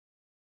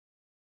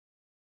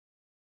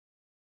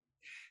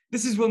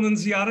This is Will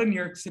Nunziata, New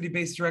York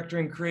City-based director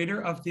and creator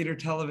of theater,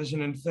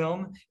 television, and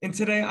film. And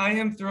today I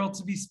am thrilled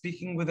to be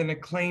speaking with an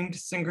acclaimed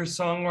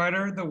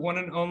singer-songwriter, the one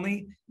and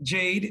only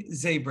JADE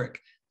ZABRIC.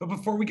 But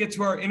before we get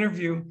to our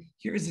interview,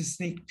 here is a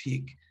sneak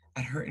peek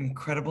at her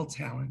incredible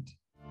talent.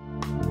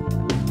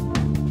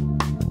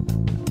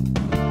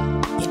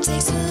 It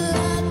takes a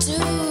lot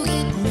to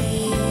get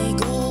me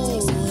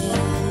going.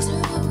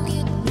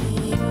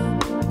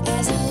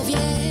 As of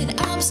yet,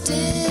 I'm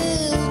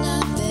still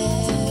not there.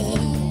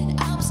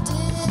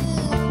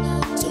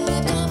 So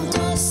babe, come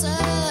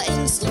closer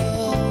in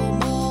slow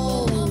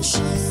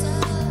motion.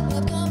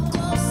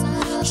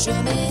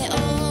 Show me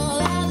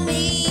all I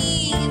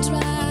need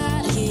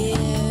right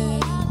here.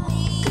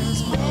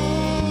 'Cause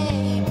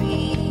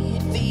baby,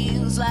 it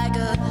feels like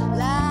a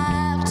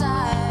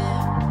lifetime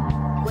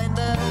when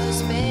the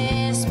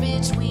space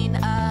between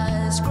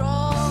us grows.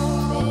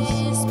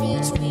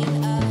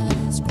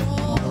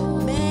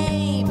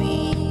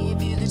 Maybe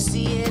if you could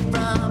see it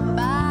from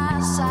my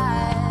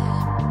side,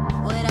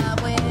 when I'm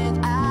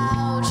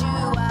without you,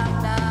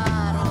 I'm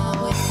not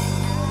home.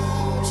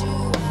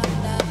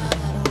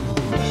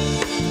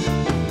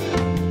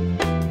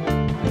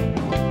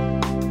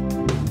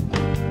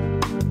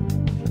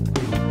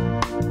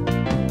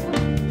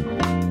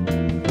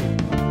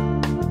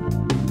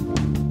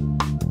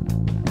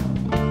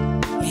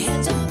 Your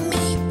hands on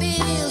me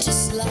feel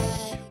just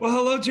like. Well,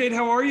 hello, Jade.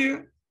 How are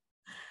you?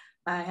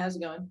 Hi, how's it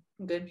going?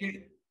 I'm good.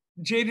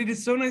 Jade, it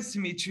is so nice to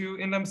meet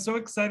you. And I'm so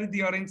excited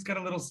the audience got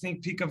a little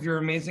sneak peek of your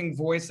amazing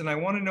voice. And I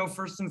want to know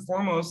first and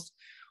foremost,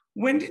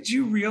 when did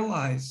you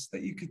realize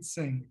that you could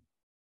sing?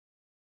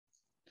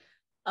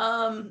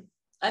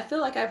 I feel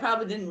like I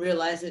probably didn't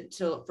realize it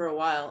for a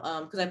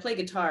while, because I play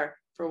guitar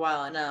for a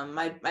while, and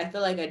I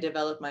feel like I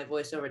developed my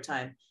voice over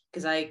time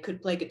because I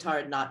could play guitar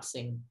and not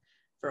sing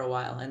for a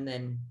while, and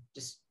then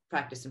just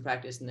practice and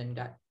practice, and then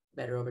got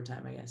better over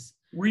time, I guess.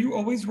 Were you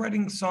always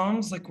writing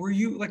songs? Like, were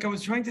you, like, I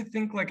was trying to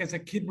think, like, as a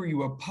kid, were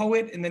you a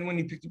poet? And then when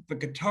you picked up the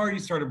guitar, you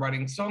started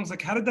writing songs.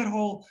 Like, how did that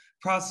whole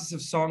process of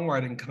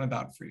songwriting come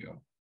about for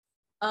you?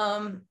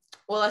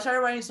 Well, I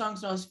started writing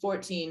songs when I was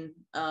 14.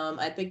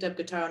 I picked up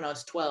guitar when I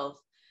was 12.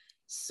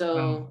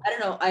 So I don't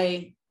know.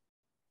 I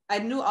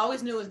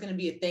always knew it was going to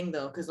be a thing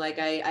though, because like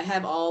I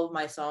have all of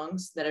my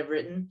songs that I've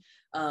written,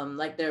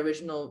 like the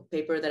original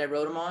paper that I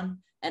wrote them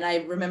on. And I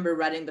remember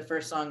writing the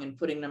first song and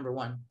putting number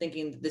one,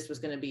 thinking that this was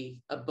going to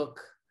be a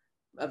book,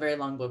 a very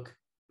long book.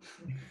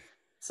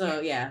 So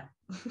yeah.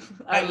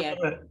 I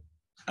love it.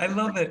 I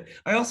love it.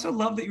 I also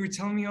love that you were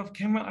telling me off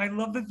camera. I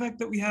love the fact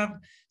that we have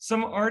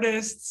some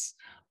artists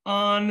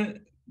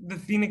on the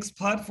FENIX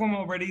platform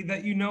already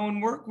that you know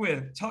and work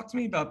with. Talk to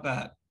me about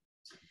that.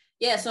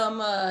 Yeah, so I'm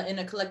in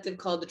a collective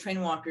called the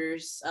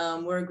Trainwalkers.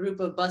 We're a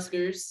group of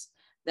buskers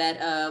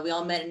that we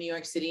all met in New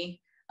York City.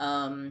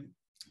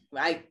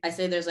 I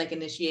say there's like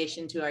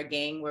initiation to our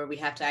gang where we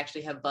have to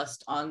actually have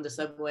busked on the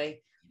subway.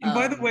 And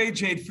by the way,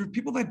 Jade, for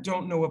people that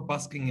don't know what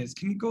busking is,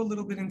 can you go a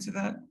little bit into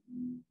that?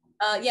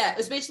 Yeah,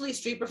 it's basically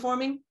street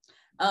performing.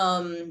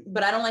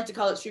 But I don't like to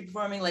call it street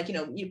performing. Like, you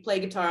know, you play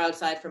guitar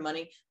outside for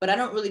money, but I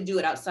don't really do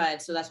it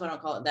outside. So that's why I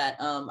don't call it that.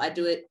 I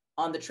do it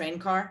on the train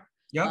car.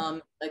 Yeah.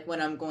 Like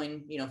when I'm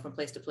going, you know, from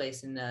place to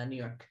place in New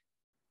York.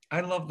 I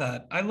love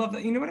that. I love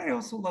that. You know what I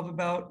also love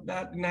about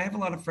that? And I have a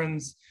lot of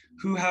friends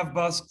who have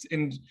busked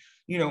and,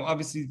 you know,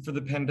 obviously for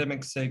the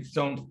pandemic's sake,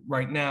 don't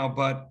right now,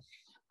 but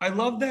I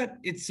love that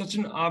it's such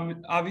an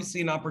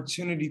obviously an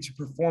opportunity to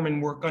perform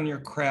and work on your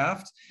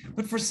craft.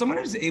 But for someone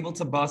who's able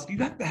to busk, you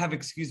have to have,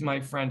 excuse my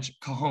French,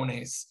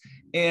 cojones.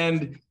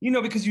 And, you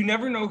know, because you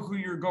never know who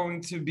you're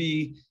going to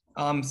be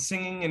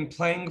singing and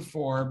playing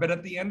for. But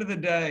at the end of the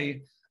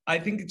day, I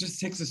think it just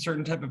takes a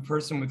certain type of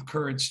person with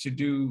courage to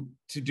do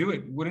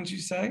it. Wouldn't you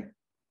say?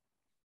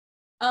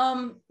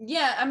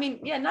 Yeah, I mean,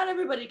 yeah, not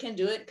everybody can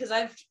do it because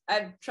I've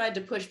tried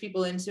to push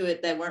people into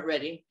it that weren't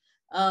ready.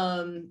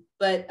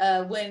 But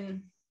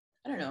when,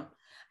 I don't know,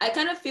 I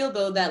kind of feel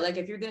though that like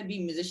if you're gonna be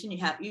a musician,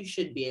 you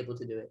should be able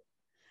to do it.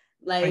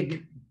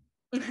 Like,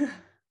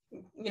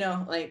 you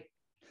know, like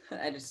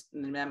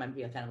that might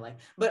be a kind of like,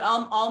 but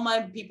all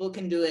my people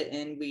can do it,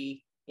 and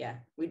we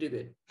do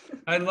good.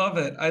 I love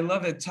it. I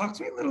love it. Talk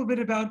to me a little bit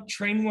about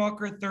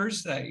Trainwalker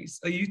Thursdays,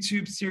 a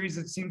YouTube series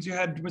that seems you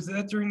had. Was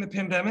that during the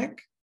pandemic?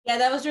 Yeah,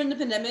 that was during the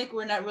pandemic.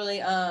 We're not really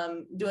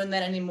doing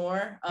that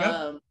anymore.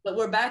 Yep. But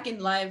we're back in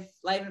live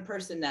in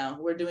person now.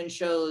 We're doing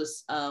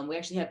shows. We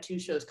actually have 2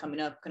 shows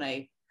coming up.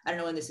 I don't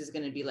know when this is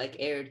going to be like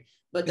aired,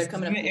 but they're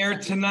coming up. It's going to air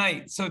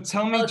tonight. So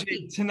tell me,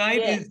 Jade,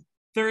 tonight is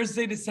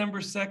Thursday, December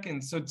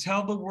 2nd. So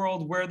tell the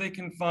world where they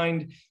can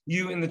find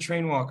you in the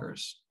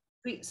Trainwalkers.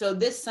 So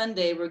this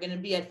Sunday, we're going to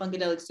be at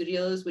Funkadelic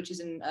Studios, which is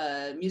in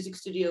a music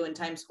studio in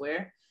Times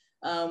Square.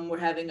 We're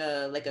having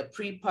a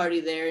pre-party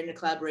there in a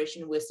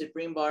collaboration with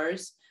Supreme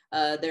Bars.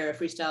 They're a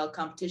freestyle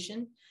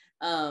competition.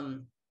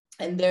 And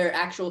their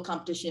actual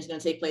competition is going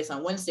to take place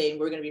on Wednesday, and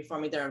we're going to be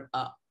performing there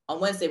on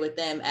Wednesday with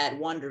them at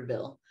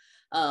Wanderville.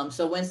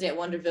 So Wednesday at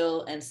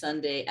Wanderville and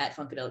Sunday at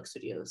Funkadelic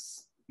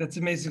Studios. That's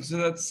amazing. So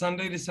that's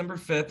Sunday, December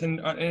 5th. And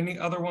any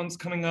other ones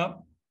coming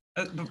up?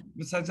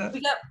 Besides that?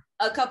 We got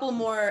a couple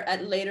more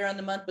at later on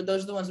the month, but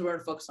those are the ones we're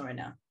focused on right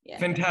now. Yeah.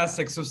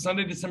 Fantastic. So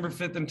Sunday, December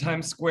 5th in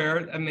Times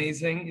Square,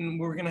 amazing. And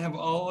we're gonna have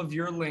all of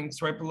your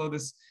links right below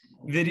this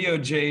video,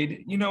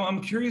 Jade. You know,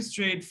 I'm curious,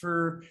 Jade,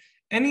 for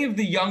any of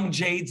the young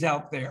Jades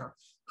out there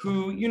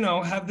who, you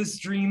know, have this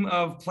dream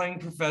of playing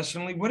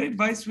professionally, what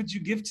advice would you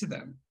give to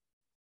them?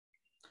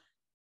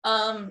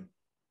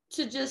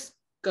 To just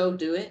go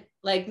do it.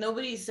 Like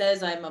nobody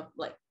says I'm a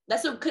like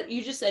that's a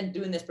you just said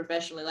doing this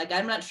professionally. Like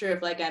I'm not sure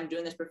if like I'm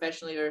doing this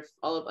professionally or if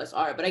all of us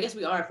are, but I guess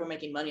we are if we're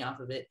making money off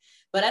of it.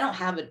 But I don't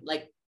have it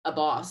like a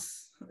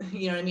boss.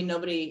 You know what I mean?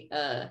 Nobody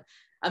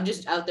I'm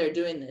just out there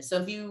doing this.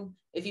 So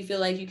if you feel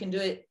like you can do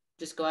it,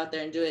 just go out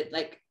there and do it,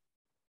 like,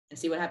 and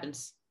see what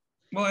happens.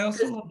 Well, I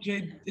also love,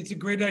 Jade, it's a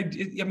great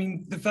idea. I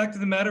mean, the fact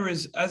of the matter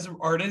is, as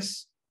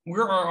artists,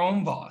 we're our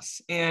own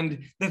boss.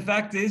 And the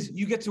fact is,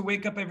 you get to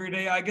wake up every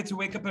day, I get to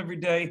wake up every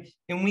day,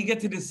 and we get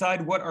to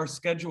decide what our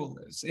schedule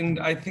is. And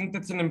I think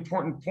that's an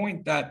important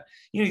point that,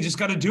 you know, you just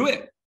got to do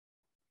it.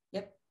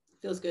 Yep,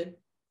 feels good.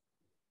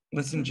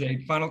 Listen,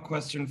 Jade, final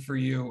question for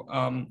you.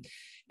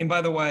 And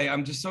by the way,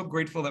 I'm just so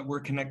grateful that we're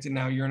connected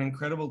now. You're an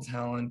incredible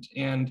talent.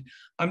 And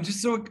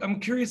I'm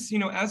curious, you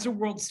know, as the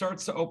world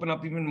starts to open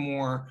up even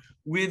more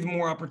with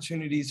more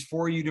opportunities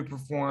for you to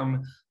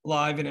perform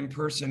live and in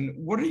person,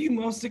 what are you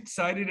most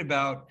excited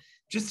about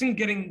just in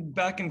getting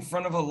back in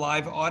front of a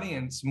live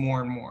audience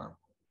more and more?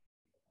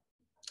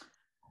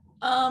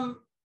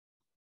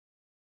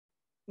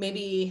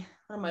 Maybe,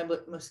 what am I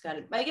most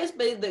excited? I guess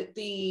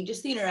the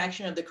just the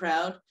interaction of the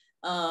crowd.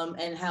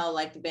 And how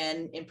like the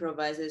band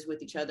improvises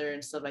with each other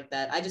and stuff like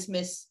that. I just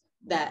miss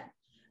that,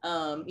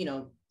 you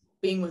know,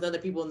 being with other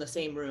people in the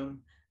same room.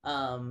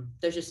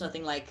 There's just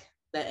nothing like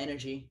that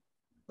energy.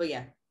 But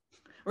yeah,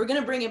 we're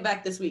gonna bring it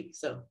back this week,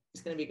 so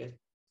it's gonna be good.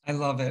 I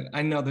love it.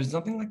 I know there's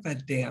nothing like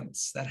that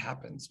dance that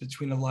happens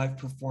between a live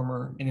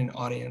performer and an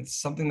audience,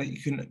 something that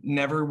you can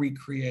never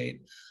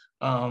recreate.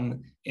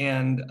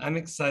 And I'm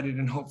excited,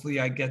 and hopefully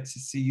I get to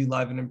see you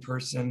live and in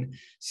person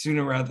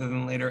sooner rather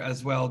than later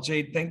as well.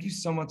 Jade, thank you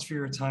so much for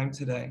your time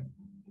today.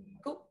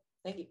 Cool.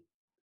 Thank you.